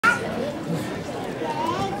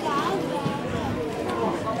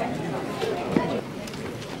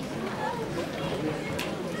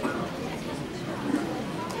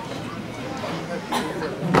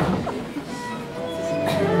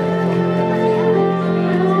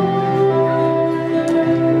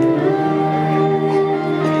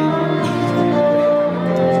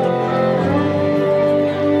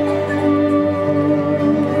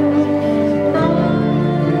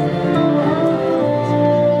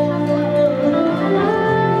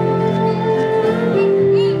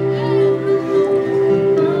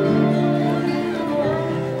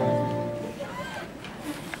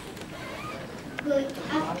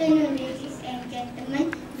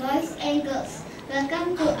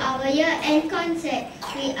Welcome to our year-end concert.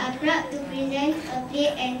 We are proud to present a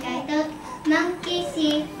play entitled Monkey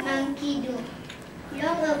See, Monkey Do.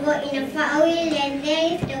 Long ago in a faraway land there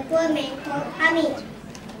lived a poor man called Hamid.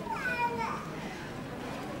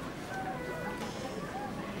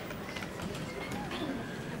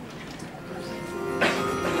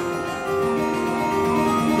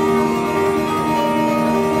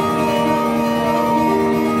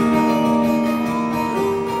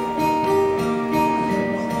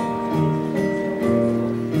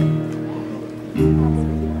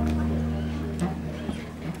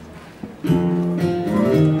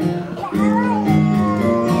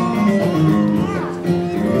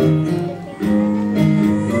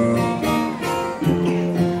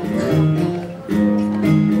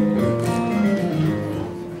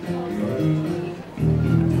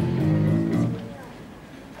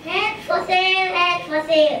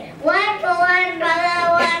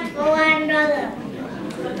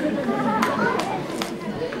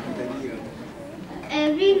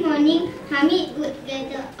 Every morning, Hamid would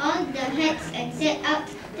gather all the hats and set out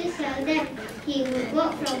to sell them. He would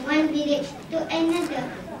walk from one village to another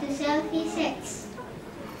to sell his hats.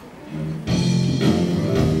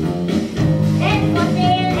 Hat for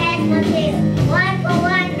sale, hat for sale. One for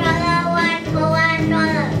 $1, one for $1.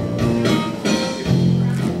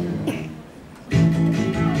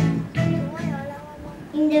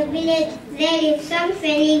 In the village, there live some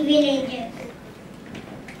friendly villagers.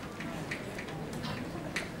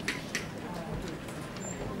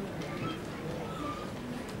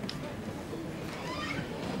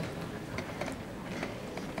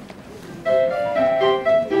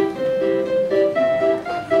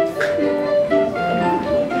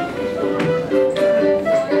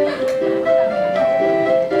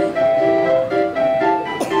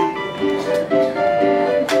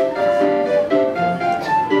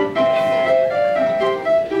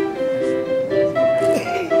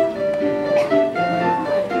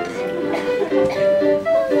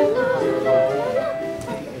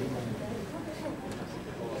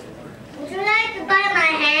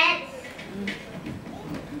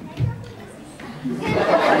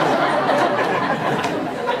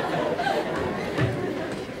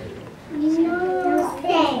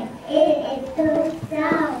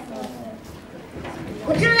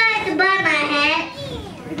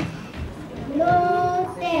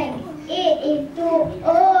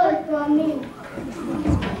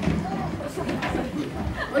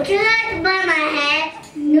 Would you like to buy my hat?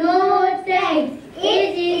 No thanks.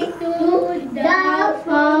 It is too dark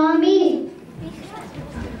for me.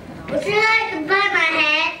 Would you like to buy my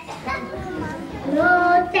hat? No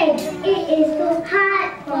thanks. It is too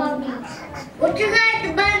hard for me. Would you like to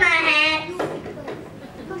buy my hat?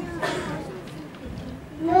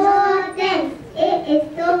 No thanks. It is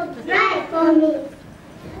too bright for me.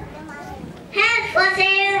 Hat for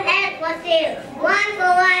sale, hat for sale. One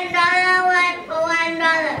for $1, one for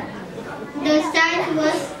 $1. The sun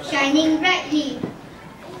was shining brightly.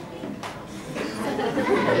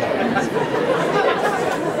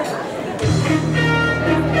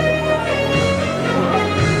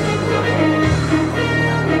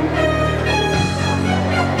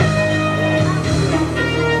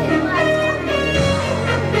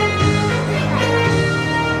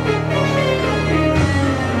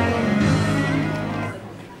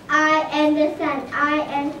 I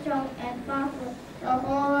am strong and powerful. The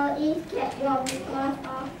whole world is kept warm because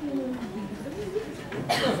of me.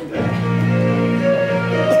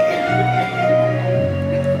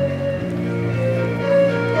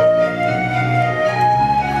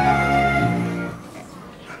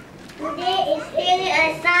 Today is really a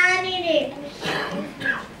sunny day.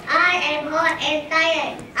 I am hot and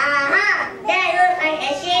tired. Aha! That looks like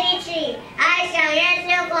a shady tree. I shall rest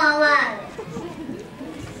here for a while.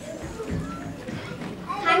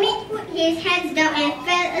 Hamid put his hands down and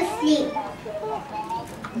fell asleep.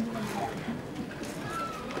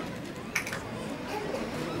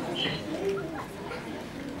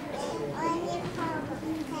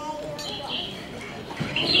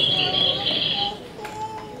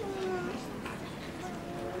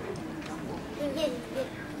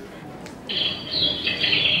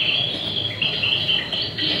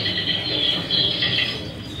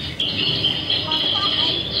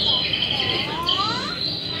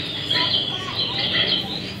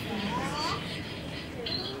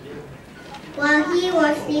 While he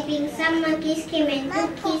was sleeping, some monkeys came and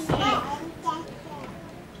took his head.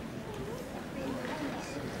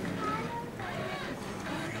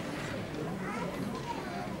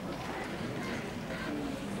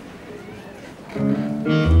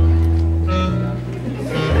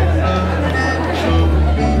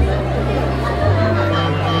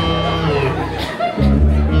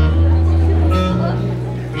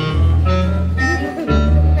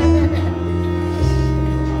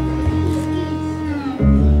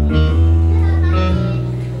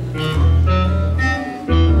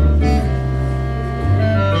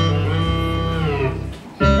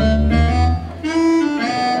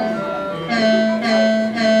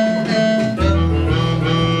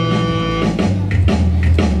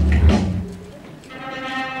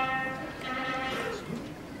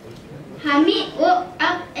 Hamid woke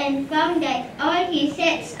up and found that all his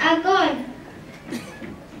sets are gone.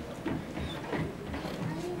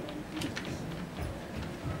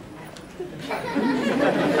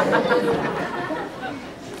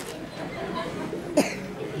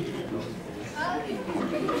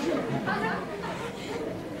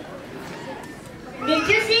 Did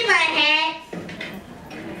you see my hat?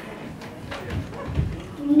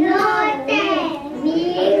 No, Dad.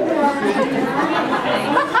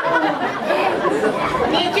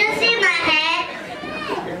 Did you see my hat?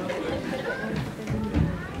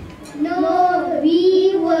 No,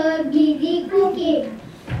 we were busy cooking.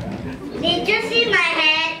 Did you see my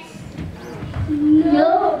hat?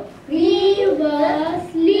 No, we were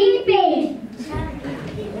sleeping.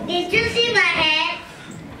 Did you see my hat?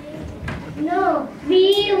 No,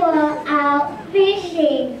 we were out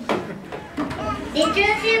fishing. Did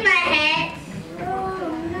you see my hat?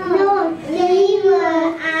 No, we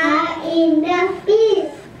were out in the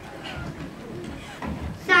field.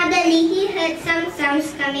 Suddenly he heard some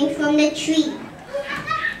sounds coming from the tree.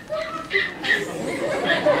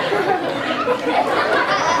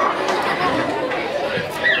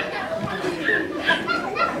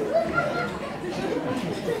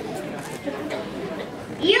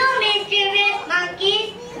 You mischievous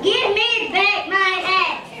monkeys, give me back my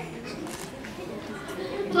hat!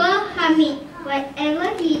 Poor Hamid, whatever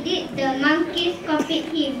he did, the monkeys copied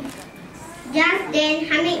him. Just then,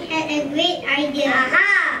 Hamid had a great idea. Aha!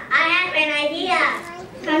 I have an idea!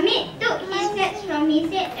 Hamid took his hats from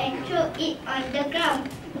his head and threw it on the ground.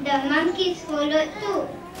 The monkeys followed too.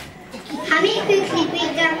 Hamid quickly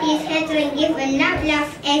picked up his hat and gave a loud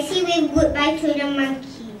laugh as he waved goodbye to the monkeys.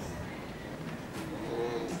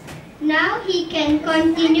 Now he can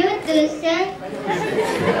continue to sell.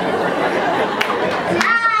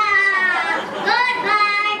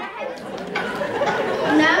 Goodbye!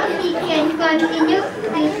 Now he can continue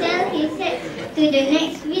to sell his hats to the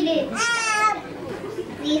next village.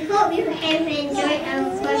 We hope you have enjoyed our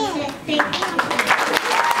concert. Thank you.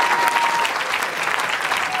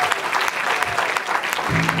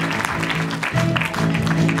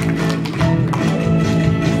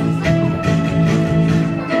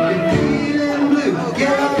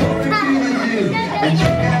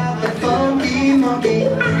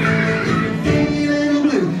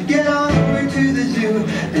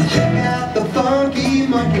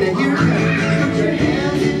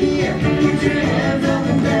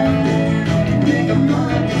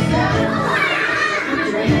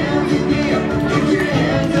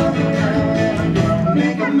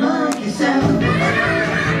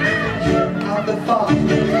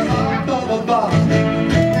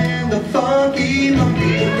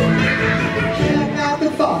 Check out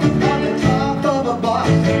the fox on the top of a box,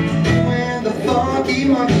 when the funky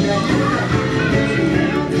monkey